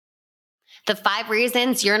The 5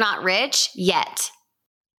 reasons you're not rich yet.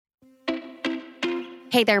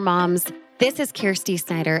 Hey there, moms. This is Kirsty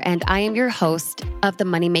Snyder, and I am your host of the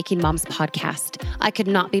Money Making Moms podcast. I could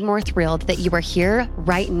not be more thrilled that you are here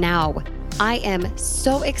right now. I am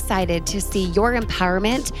so excited to see your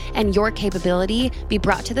empowerment and your capability be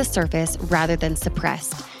brought to the surface rather than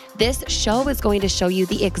suppressed. This show is going to show you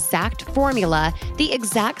the exact formula, the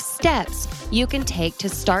exact steps you can take to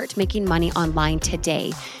start making money online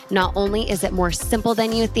today. Not only is it more simple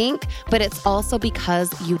than you think, but it's also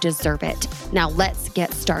because you deserve it. Now let's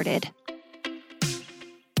get started.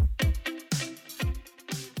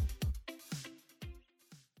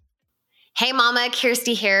 Hey mama,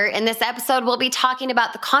 Kirsty here. In this episode, we'll be talking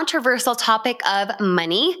about the controversial topic of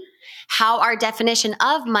money, how our definition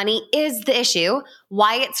of money is the issue,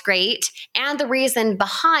 why it's great, and the reason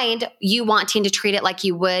behind you wanting to treat it like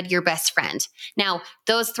you would your best friend. Now,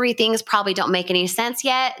 those 3 things probably don't make any sense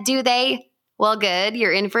yet, do they? Well, good,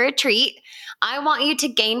 you're in for a treat. I want you to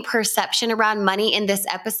gain perception around money in this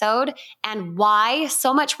episode and why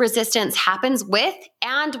so much resistance happens with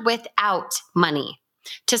and without money.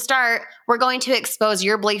 To start, we're going to expose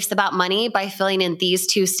your beliefs about money by filling in these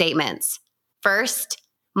 2 statements. First,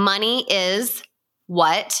 money is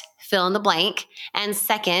what? Fill in the blank. And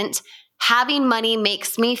second, having money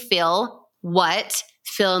makes me feel what?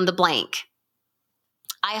 Fill in the blank.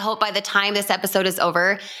 I hope by the time this episode is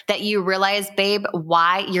over that you realize, babe,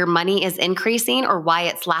 why your money is increasing or why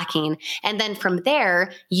it's lacking. And then from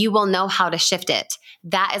there, you will know how to shift it.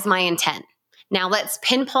 That is my intent. Now let's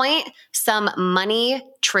pinpoint some money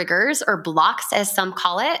triggers or blocks, as some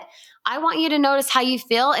call it. I want you to notice how you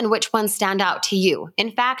feel and which ones stand out to you.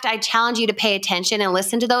 In fact, I challenge you to pay attention and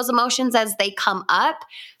listen to those emotions as they come up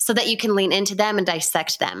so that you can lean into them and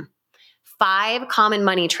dissect them. 5 common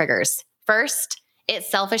money triggers. First, it's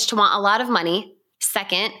selfish to want a lot of money.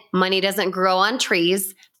 Second, money doesn't grow on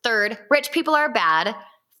trees. Third, rich people are bad.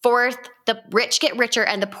 Fourth, the rich get richer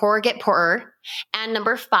and the poor get poorer. And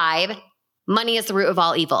number 5, money is the root of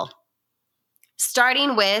all evil.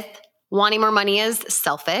 Starting with wanting more money is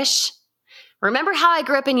selfish. Remember how I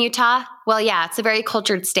grew up in Utah? Well, yeah, it's a very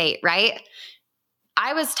cultured state, right?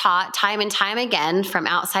 I was taught time and time again from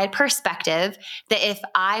outside perspective that if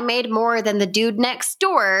I made more than the dude next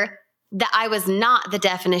door, that I was not the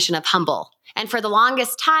definition of humble. And for the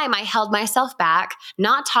longest time, I held myself back,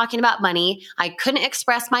 not talking about money. I couldn't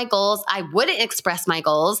express my goals. I wouldn't express my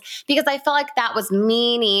goals because I felt like that was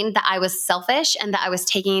meaning that I was selfish and that I was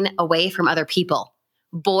taking away from other people.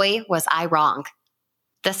 Boy, was I wrong.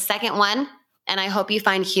 The second one, and I hope you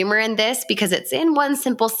find humor in this because it's in one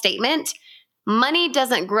simple statement, money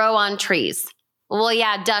doesn't grow on trees. Well,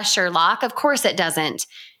 yeah, duh, Sherlock. Of course it doesn't.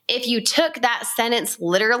 If you took that sentence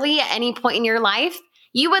literally at any point in your life,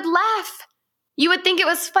 you would laugh. You would think it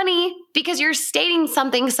was funny because you're stating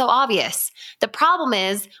something so obvious. The problem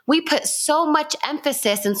is we put so much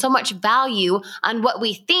emphasis and so much value on what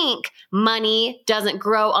we think money doesn't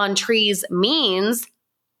grow on trees means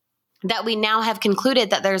that we now have concluded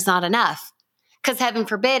that there's not enough. Because heaven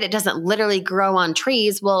forbid it doesn't literally grow on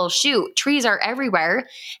trees. Well, shoot, trees are everywhere.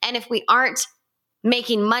 And if we aren't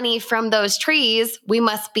making money from those trees, we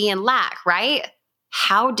must be in lack, right?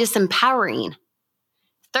 How disempowering.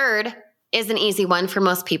 Third is an easy one for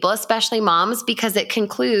most people, especially moms, because it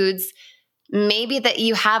concludes maybe that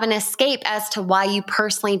you have an escape as to why you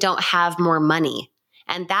personally don't have more money.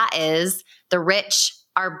 And that is the rich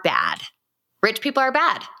are bad. Rich people are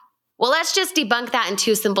bad. Well, let's just debunk that in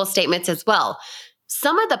 2 simple statements as well.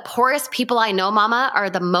 Some of the poorest people I know, mama, are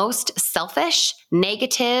the most selfish,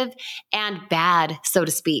 negative, and bad, so to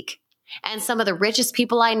speak. And some of the richest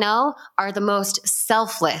people I know are the most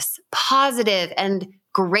selfless, positive, and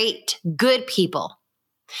great, good people.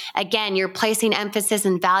 Again, you're placing emphasis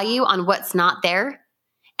and value on what's not there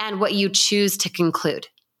and what you choose to conclude.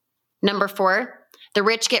 Number 4, the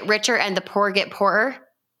rich get richer and the poor get poorer.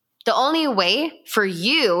 The only way for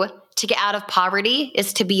you to get out of poverty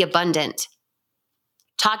is to be abundant.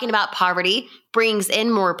 Talking about poverty brings in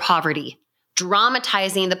more poverty.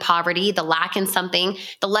 Dramatizing the poverty, the lack in something,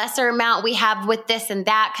 the lesser amount we have with this and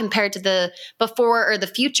that compared to the before or the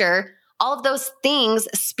future, all of those things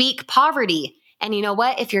speak poverty. And you know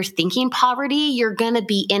what? If you're thinking poverty, you're going to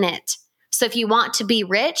be in it. So if you want to be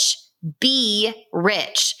rich.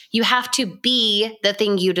 You have to be the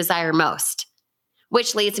thing you desire most.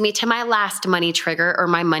 Which leads me to my last money trigger or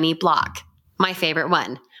my money block, my favorite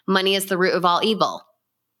one. Money is the root of all evil.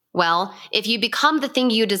 Well, if you become the thing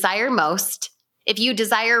you desire most, if you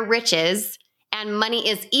desire riches and money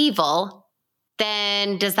is evil,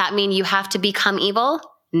 then does that mean you have to become evil?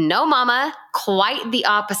 No, mama, quite the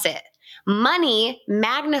opposite. Money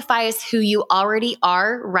magnifies who you already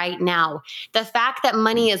are right now. The fact that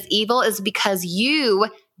money is evil is because you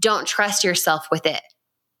don't trust yourself with it.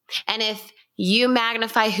 And if you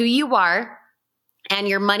magnify who you are and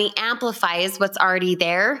your money amplifies what's already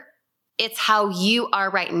there, it's how you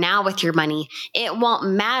are right now with your money. It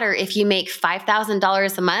won't matter if you make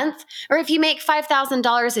 $5,000 a month or if you make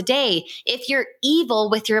 $5,000 a day. If you're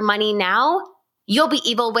evil with your money now, you'll be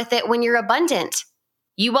evil with it when you're abundant.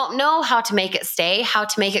 You won't know how to make it stay, how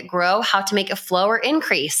to make it grow, how to make it flow or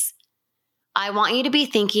increase. I want you to be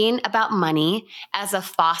thinking about money as a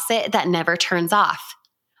faucet that never turns off.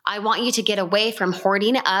 I want you to get away from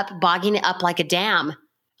hoarding it up, bogging it up like a dam.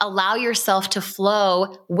 Allow yourself to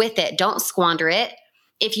flow with it. Don't squander it.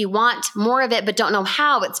 If you want more of it but don't know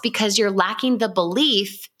how, it's because you're lacking the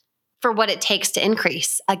belief for what it takes to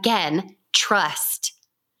increase. Again, trust.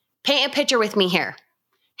 Paint a picture with me here.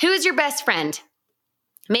 Who's your best friend?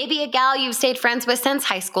 Maybe a gal you've stayed friends with since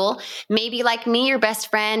high school. Maybe like me, your best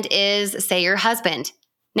friend is, say, your husband.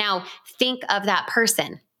 Now, think of that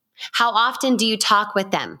person. How often do you talk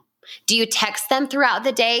with them? Do you text them throughout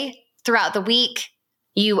the day, throughout the week?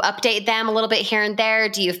 You update them a little bit here and there.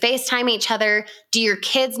 Do you FaceTime each other? Do your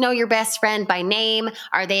kids know your best friend by name?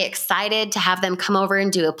 Are they excited to have them come over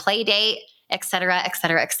and do a play date, et cetera, et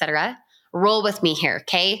cetera, et cetera? Roll with me here,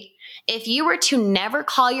 okay? If you were to never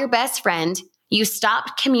call your best friend, you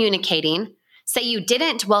stopped communicating, say you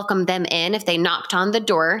didn't welcome them in if they knocked on the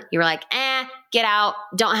door, you were like, get out,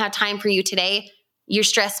 don't have time for you today, you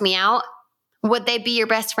stress me out, would they be your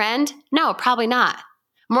best friend? No, probably not.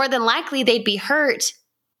 More than likely, they'd be hurt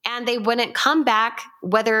and they wouldn't come back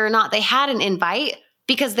whether or not they had an invite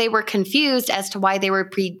because they were confused as to why they were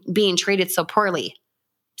being treated so poorly.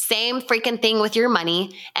 Same freaking thing with your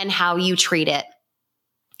money and how you treat it.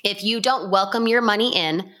 If you don't welcome your money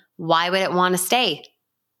in, why would it want to stay?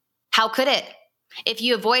 How could it? If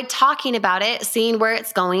you avoid talking about it, seeing where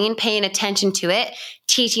it's going, paying attention to it,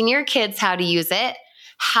 teaching your kids how to use it,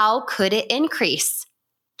 how could it increase?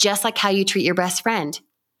 Just like how you treat your best friend.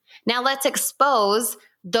 Now let's expose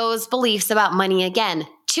those beliefs about money again.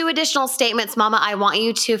 2 additional statements, Mama, I want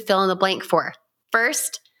you to fill in the blank for.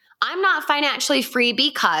 First, I'm not financially free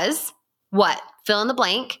because what? Fill in the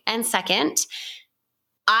blank. And second,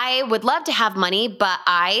 I would love to have money, but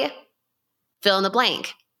I fill in the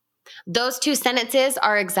blank. Those 2 sentences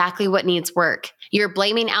are exactly what needs work. You're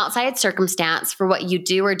blaming outside circumstance for what you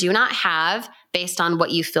do or do not have based on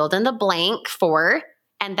what you filled in the blank for.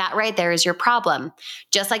 And that right there is your problem.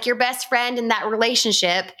 Just like your best friend in that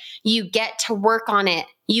relationship, you get to work on it.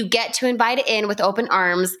 You get to invite it in with open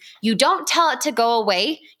arms. You don't tell it to go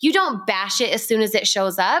away. You don't bash it as soon as it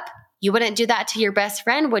shows up. You wouldn't do that to your best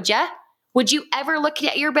friend, would you? Would you ever look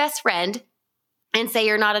at your best friend and say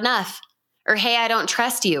you're not enough? Or, hey, I don't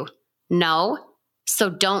trust you? No. So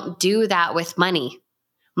don't do that with money.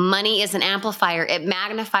 Money is an amplifier. It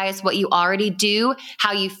magnifies what you already do,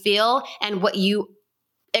 how you feel, and what you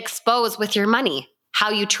expose with your money, how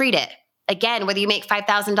you treat it. Again, whether you make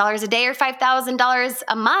 $5,000 a day or $5,000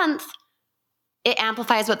 a month, it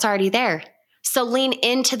amplifies what's already there. So lean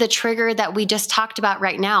into the trigger that we just talked about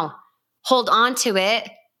right now. Hold on to it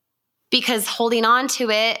because holding on to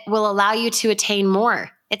it will allow you to attain more.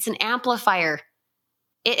 It's an amplifier.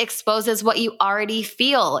 It exposes what you already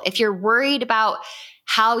feel. If you're worried about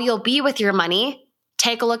how you'll be with your money,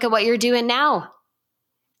 take a look at what you're doing now.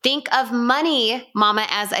 Think of money, Mama,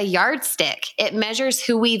 as a yardstick. It measures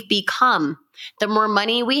who we've become. The more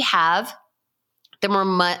money we have, the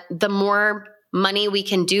more money we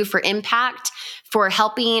can do for impact, for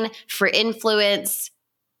helping, for influence.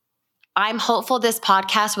 I'm hopeful this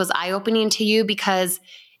podcast was eye-opening to you because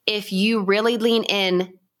if you really lean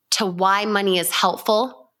in to why money is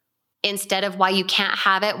helpful instead of why you can't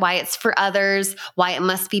have it, why it's for others, why it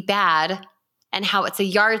must be bad, and how it's a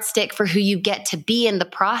yardstick for who you get to be in the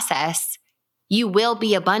process, you will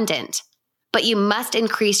be abundant. But you must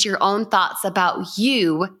increase your own thoughts about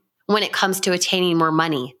you when it comes to attaining more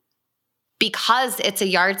money. Because it's a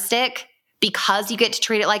yardstick, because you get to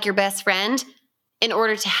treat it like your best friend, in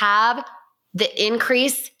order to have the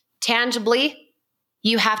increase tangibly,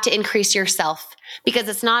 you have to increase yourself. Because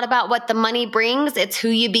it's not about what the money brings, it's who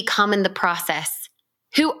you become in the process.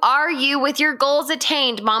 Who are you with your goals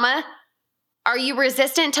attained, Mama? Are you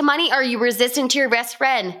resistant to money? Are you resistant to your best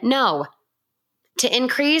friend? No. To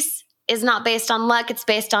increase is not based on luck. It's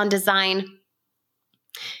based on design.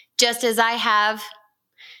 Just as I have,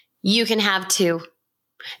 you can have too.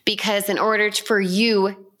 Because in order for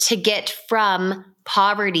you to get from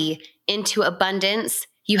poverty into abundance,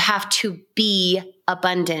 you have to be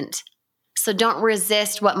abundant. So don't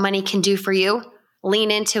resist what money can do for you.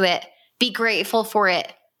 Lean into it. Be grateful for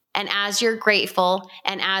it. And as you're grateful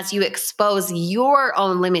and as you expose your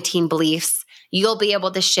own limiting beliefs, you'll be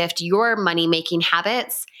able to shift your money-making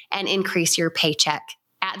habits and increase your paycheck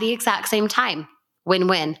at the exact same time.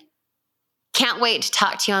 Win-win. Can't wait to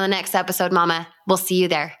talk to you on the next episode, Mama. We'll see you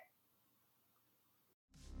there.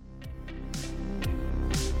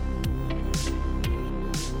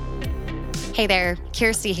 Hey there,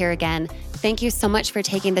 Kirsty here again. Thank you so much for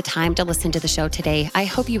taking the time to listen to the show today. I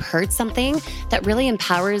hope you heard something that really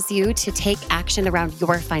empowers you to take action around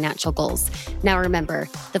your financial goals. Now remember,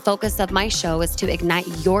 the focus of my show is to ignite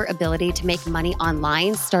your ability to make money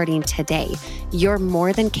online starting today. You're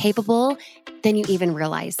more than capable than you even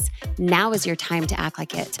realize. Now is your time to act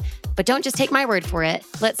like it. But don't just take my word for it.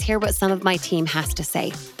 Let's hear what some of my team has to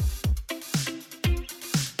say.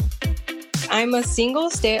 I'm a single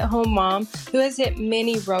stay-at-home mom who has hit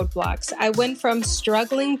many roadblocks. I went from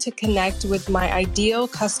struggling to connect with my ideal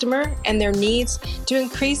customer and their needs to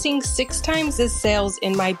increasing 6 times the sales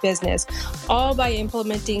in my business, all by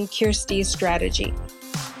implementing Kirsty's strategy.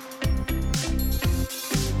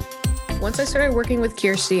 Once I started working with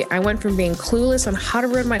Kirsty, I went from being clueless on how to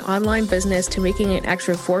run my online business to making an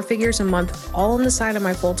extra 4 figures a month, all on the side of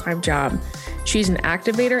my full-time job. She's an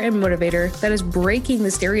activator and motivator that is breaking the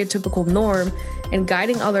stereotypical norm and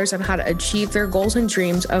guiding others on how to achieve their goals and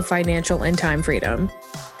dreams of financial and time freedom.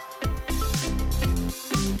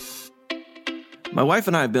 My wife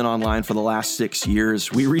and I have been online for the last 6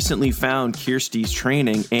 years. We recently found Kirsty's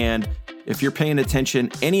training, and if you're paying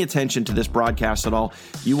any attention to this broadcast at all,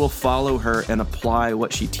 you will follow her and apply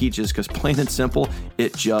what she teaches because plain and simple,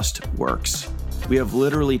 it just works. We have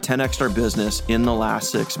literally 10x'd our business in the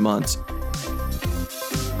last 6 months.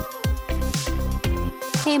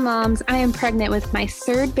 Hey moms, I am pregnant with my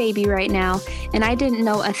 3rd baby right now, and I didn't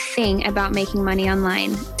know a thing about making money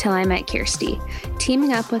online till I met Kirsty.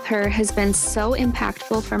 Teaming up with her has been so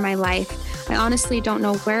impactful for my life. I honestly don't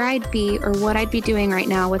know where I'd be or what I'd be doing right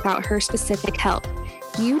now without her specific help.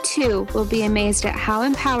 You too will be amazed at how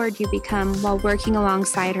empowered you become while working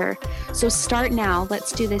alongside her. So start now.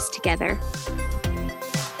 Let's do this together.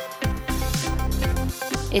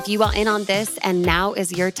 If you want in on this and now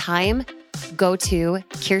is your time, go to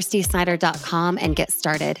KirstySnyder.com and get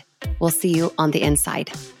started. We'll see you on the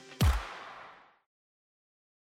inside.